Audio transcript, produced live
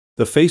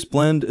The face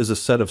blend is a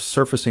set of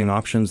surfacing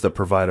options that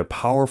provide a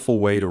powerful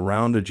way to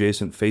round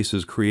adjacent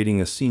faces,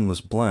 creating a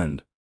seamless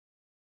blend.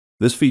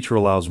 This feature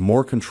allows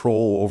more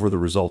control over the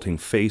resulting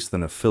face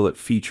than a fillet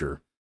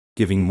feature,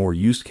 giving more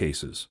use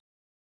cases.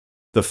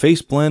 The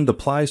face blend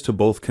applies to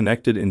both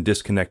connected and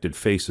disconnected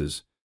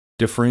faces,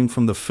 differing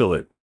from the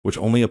fillet, which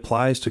only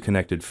applies to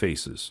connected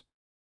faces.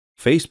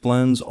 Face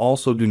blends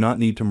also do not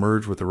need to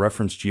merge with the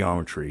reference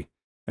geometry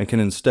and can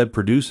instead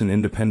produce an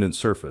independent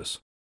surface.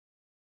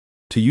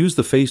 To use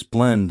the face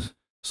blend,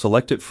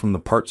 select it from the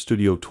Part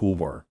Studio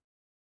toolbar.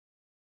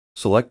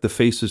 Select the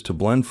faces to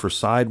blend for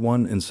side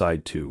 1 and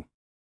side 2.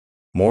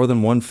 More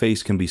than one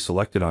face can be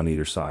selected on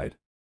either side.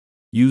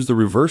 Use the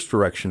reverse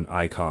direction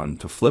icon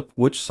to flip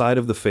which side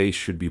of the face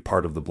should be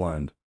part of the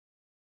blend.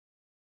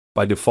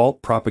 By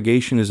default,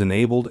 propagation is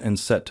enabled and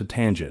set to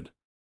tangent.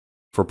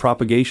 For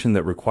propagation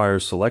that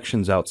requires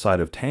selections outside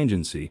of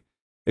tangency,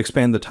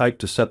 expand the type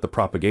to set the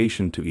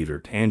propagation to either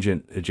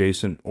tangent,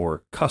 adjacent,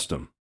 or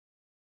custom.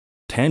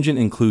 Tangent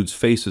includes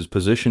faces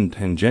positioned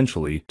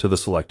tangentially to the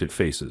selected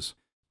faces.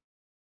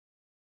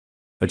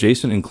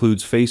 Adjacent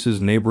includes faces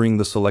neighboring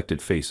the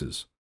selected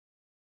faces.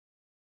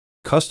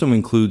 Custom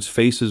includes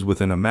faces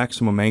within a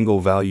maximum angle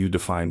value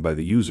defined by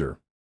the user.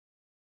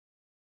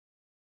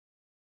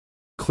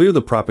 Clear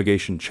the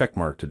propagation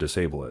checkmark to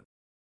disable it.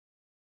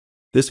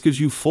 This gives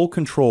you full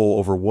control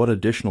over what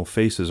additional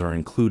faces are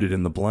included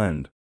in the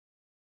blend.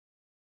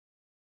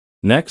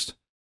 Next,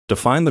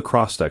 define the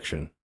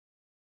cross-section.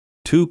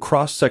 Two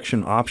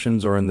cross-section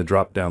options are in the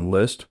drop-down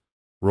list: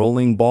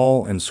 rolling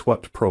ball and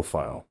swept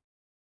profile.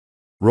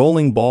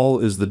 Rolling ball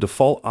is the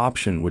default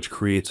option, which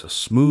creates a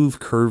smooth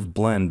curved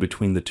blend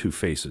between the two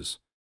faces.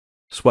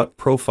 Swept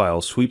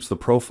profile sweeps the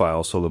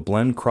profile so the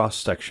blend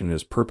cross-section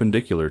is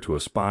perpendicular to a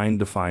spine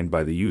defined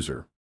by the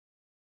user.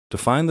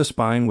 Define the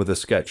spine with a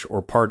sketch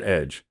or part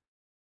edge.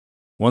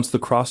 Once the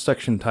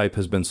cross-section type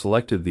has been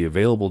selected, the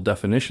available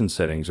definition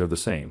settings are the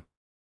same.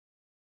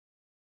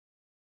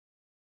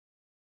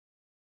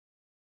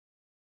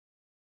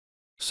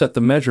 Set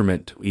the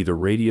measurement to either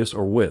radius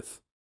or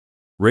width.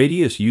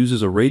 Radius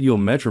uses a radial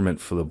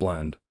measurement for the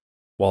blend,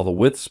 while the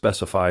width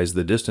specifies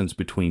the distance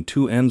between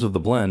two ends of the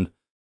blend,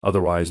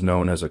 otherwise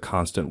known as a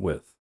constant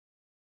width.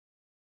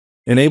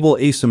 Enable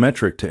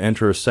asymmetric to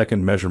enter a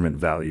second measurement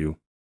value.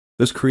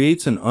 This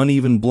creates an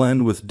uneven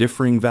blend with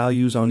differing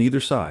values on either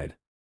side.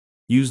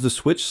 Use the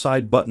switch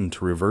side button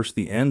to reverse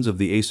the ends of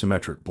the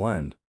asymmetric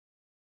blend.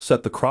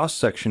 Set the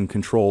cross-section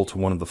control to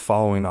one of the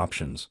following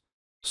options: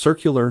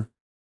 circular,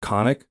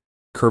 conic,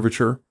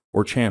 curvature,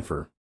 or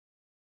chamfer.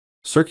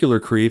 Circular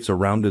creates a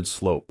rounded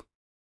slope.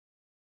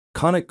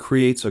 Conic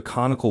creates a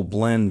conical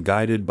blend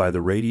guided by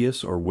the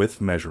radius or width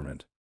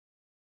measurement.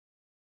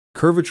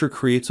 Curvature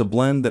creates a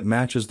blend that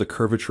matches the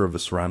curvature of the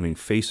surrounding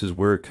faces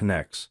where it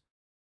connects.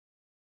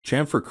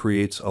 Chamfer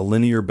creates a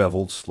linear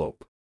beveled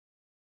slope.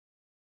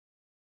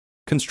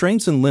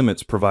 Constraints and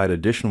limits provide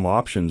additional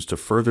options to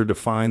further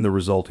define the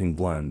resulting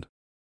blend.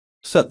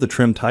 Set the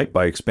trim type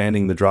by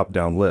expanding the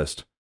drop-down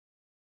list.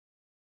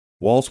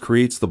 Walls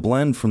creates the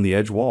blend from the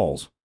edge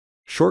walls.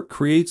 Short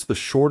creates the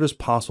shortest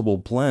possible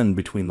blend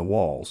between the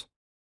walls.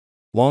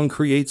 Long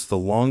creates the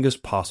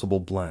longest possible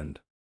blend.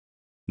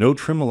 No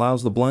trim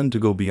allows the blend to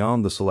go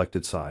beyond the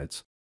selected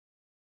sides.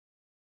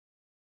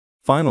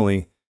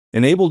 Finally,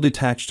 enable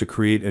Detached to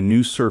create a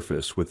new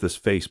surface with this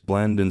face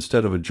blend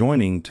instead of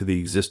adjoining to the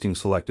existing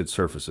selected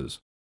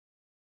surfaces.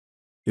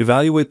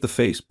 Evaluate the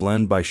face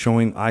blend by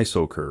showing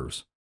ISO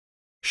curves.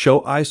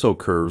 Show ISO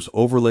curves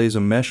overlays a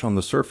mesh on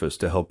the surface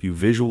to help you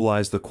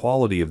visualize the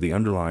quality of the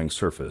underlying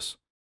surface.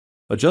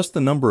 Adjust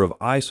the number of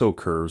ISO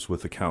curves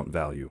with the count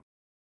value.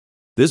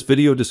 This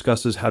video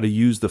discusses how to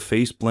use the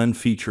face blend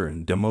feature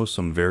and demos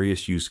some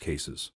various use cases.